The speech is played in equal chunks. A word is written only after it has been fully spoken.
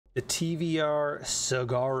the TVR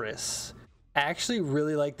Sagaris. I actually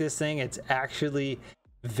really like this thing. It's actually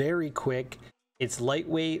very quick. It's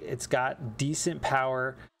lightweight. It's got decent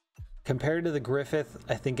power. Compared to the Griffith,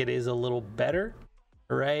 I think it is a little better,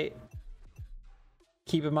 right?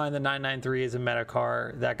 Keep in mind the 993 is a meta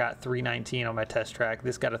car that got 319 on my test track.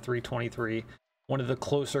 This got a 323, one of the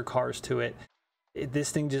closer cars to it.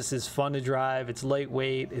 This thing just is fun to drive. It's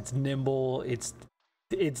lightweight, it's nimble, it's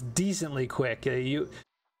decently quick. You'd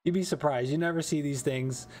be surprised. You never see these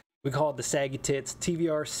things. We call it the saggy tits,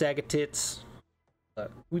 TVR Sagaris.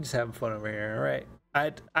 We just having fun over here, all right?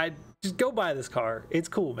 I just go buy this car. It's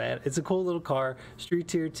cool, man. It's a cool little car. Street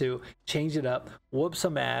Tier 2. Change it up. Whoop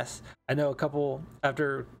some ass. I know a couple,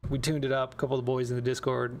 after we tuned it up, a couple of the boys in the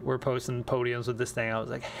Discord were posting podiums with this thing. I was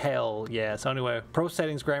like, hell yeah. So anyway, pro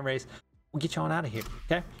settings, grand race. We'll get you on out of here,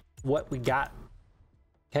 okay? What we got,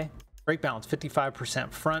 okay? Brake balance,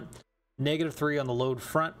 55% front. -3 on the load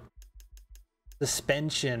front.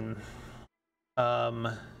 Suspension.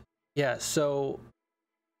 Yeah, so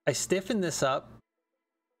I stiffened this up.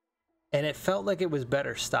 And it felt like it was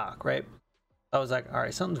better stock, right? I was like, all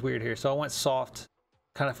right, something's weird here. So I went soft,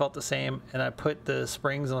 kind of felt the same. And I put the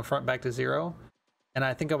springs on the front back to 0. And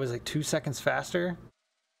I think I was like 2 seconds faster.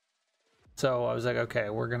 So I was like, okay,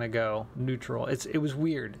 we're going to go neutral. It was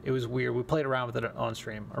weird. It was weird. We played around with it on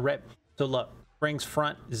stream. All right. So look, springs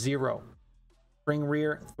front, 0. Spring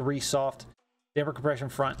rear, 3 soft. Damper compression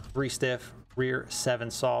front, 3 stiff. Rear,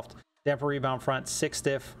 7 soft. Damper rebound front, 6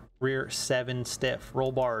 stiff. Rear, 7 stiff.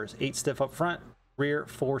 Roll bars, 8 stiff up front. Rear,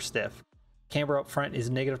 4 stiff. Camber up front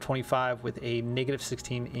is -25 with a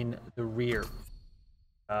 -16 in the rear.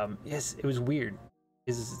 Yes, it was weird.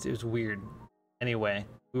 It was weird. Anyway,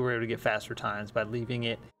 we were able to get faster times by leaving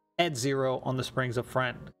it at 0 on the springs up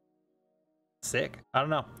front. Sick. I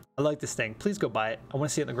don't know. I like this thing. Please go buy it. I want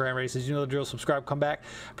to see it in the grand races. You know the drill. Subscribe, come back.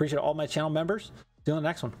 Appreciate all my channel members. See you on the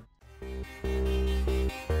next one.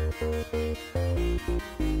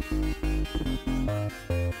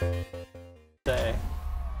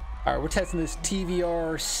 All right, we're testing this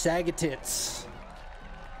TVR Sagaris.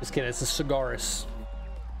 Just kidding, it's a Sagaris.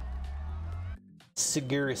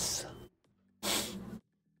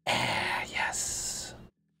 Yes.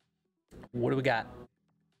 What do we got?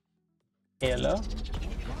 Hello.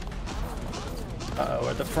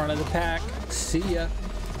 We're at the front of the pack. See ya.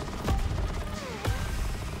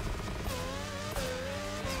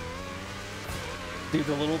 Do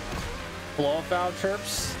the little blow-off valve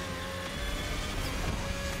chirps.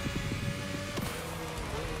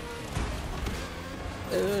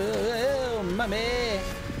 Oh, mommy.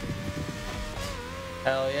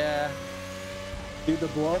 Hell yeah. Dude, the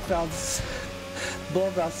blow-off valve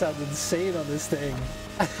sounds insane on this thing.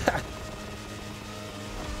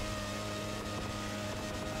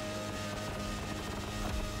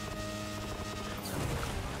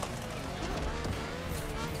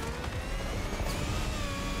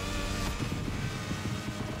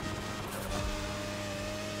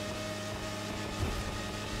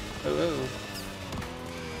 Oh.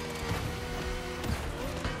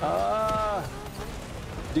 Ah,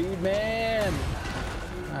 dude, man.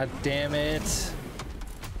 God damn it.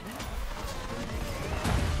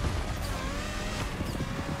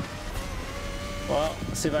 Well,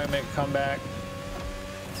 let's see if I can make a comeback.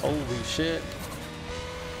 Holy shit.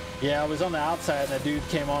 Yeah, I was on the outside and that dude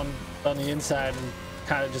came on the inside and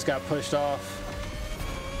kind of just got pushed off.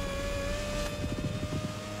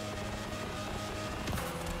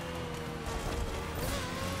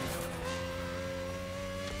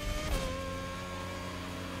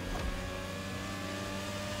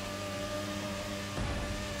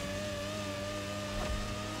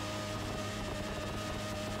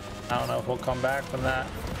 I don't know if we'll come back from that.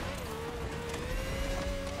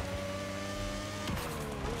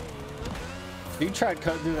 You tried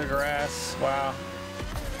cutting through the grass. Wow.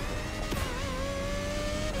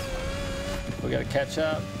 We gotta catch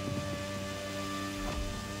up.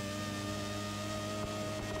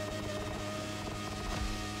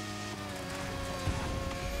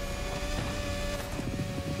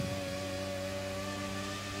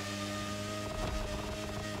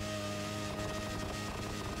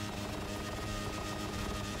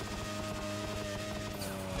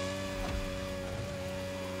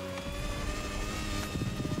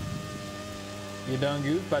 You done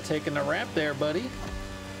goofed by taking the ramp there, buddy.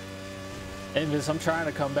 Invis, I'm trying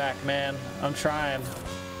to come back, man. I'm trying.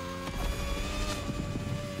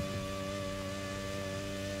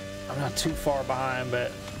 I'm not too far behind,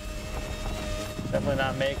 but definitely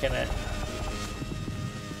not making it.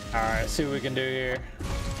 All right, let's see what we can do here.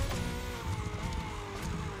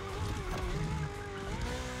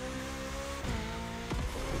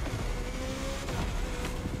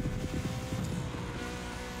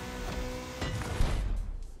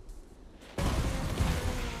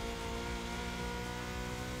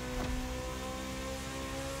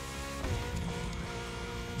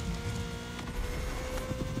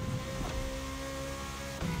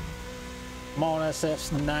 Come on,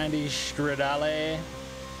 SF90 Stradale.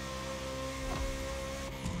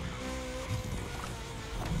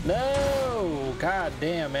 No! God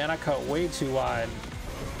damn, man, I cut way too wide.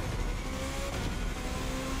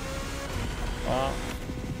 Well,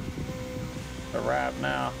 a wrap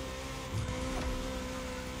now.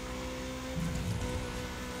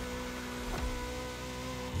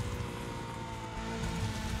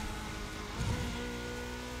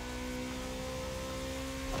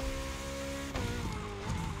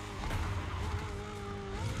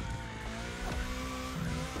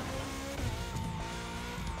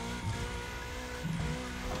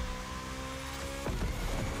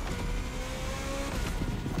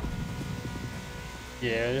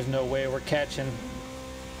 Yeah, there's no way we're catching.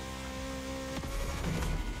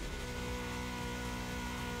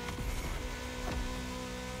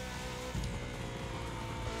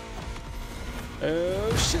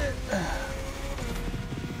 Oh shit.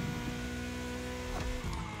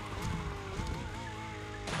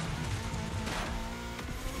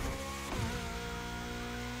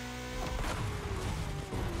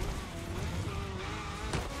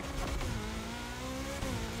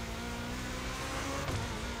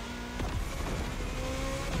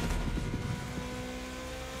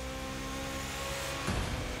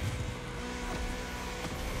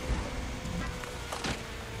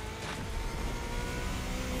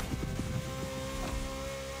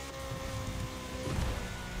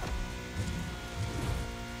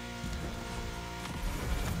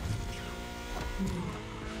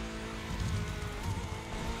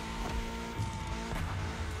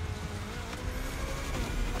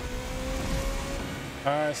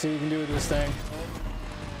 Alright, see what you can do with this thing.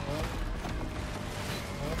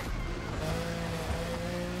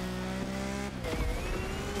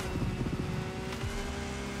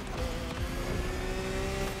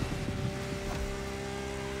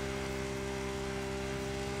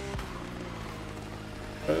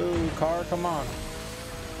 Oh, car, come on.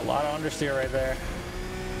 A lot of understeer right there.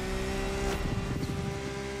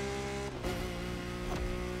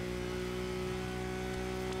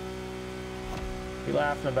 You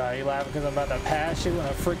laughing about it? You laughing because I'm about to pass you in a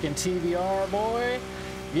freaking TVR, boy?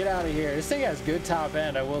 Get out of here. This thing has good top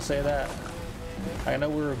end, I will say that. I know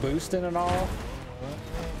we were boosting and all,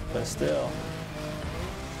 but still.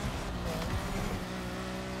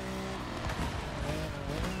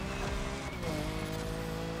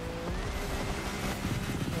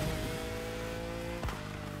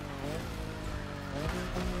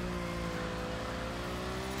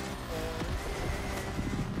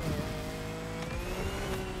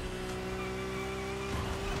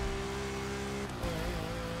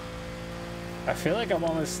 I feel like I'm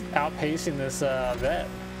almost outpacing this vet.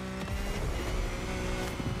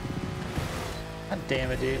 God damn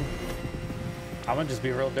it, dude. I'm gonna just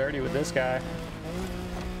be real dirty with this guy.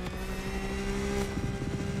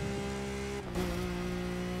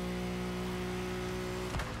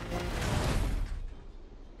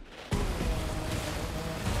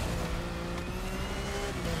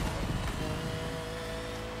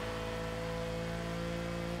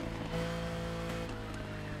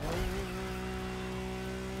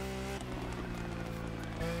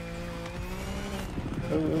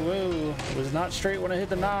 Ooh, it was not straight when I hit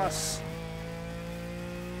the NOS.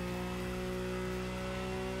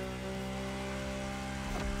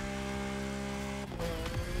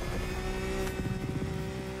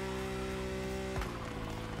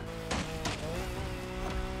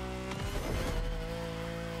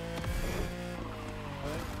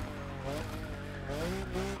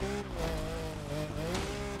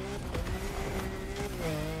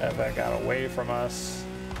 That got away from us.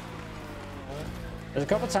 There's a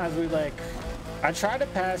couple times I tried to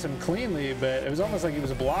pass him cleanly, but it was almost like he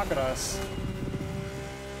was blocking us.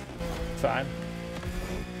 Fine.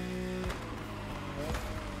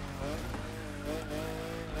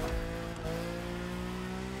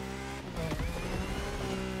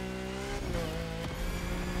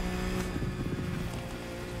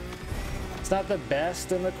 It's not the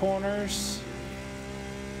best in the corners.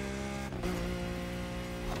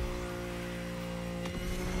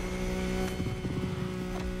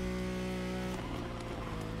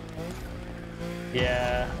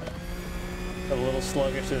 Yeah, a little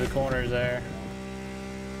sluggish through the corners there.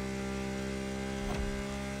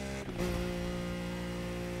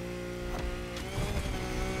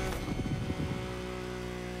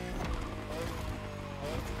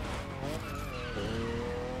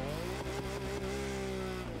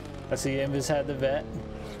 I see Invis had the vet.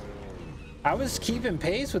 I was keeping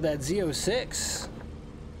pace with that Z06.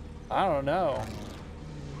 I don't know.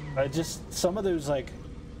 I just, some of those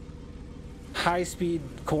high speed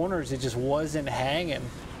corners, it just wasn't hanging.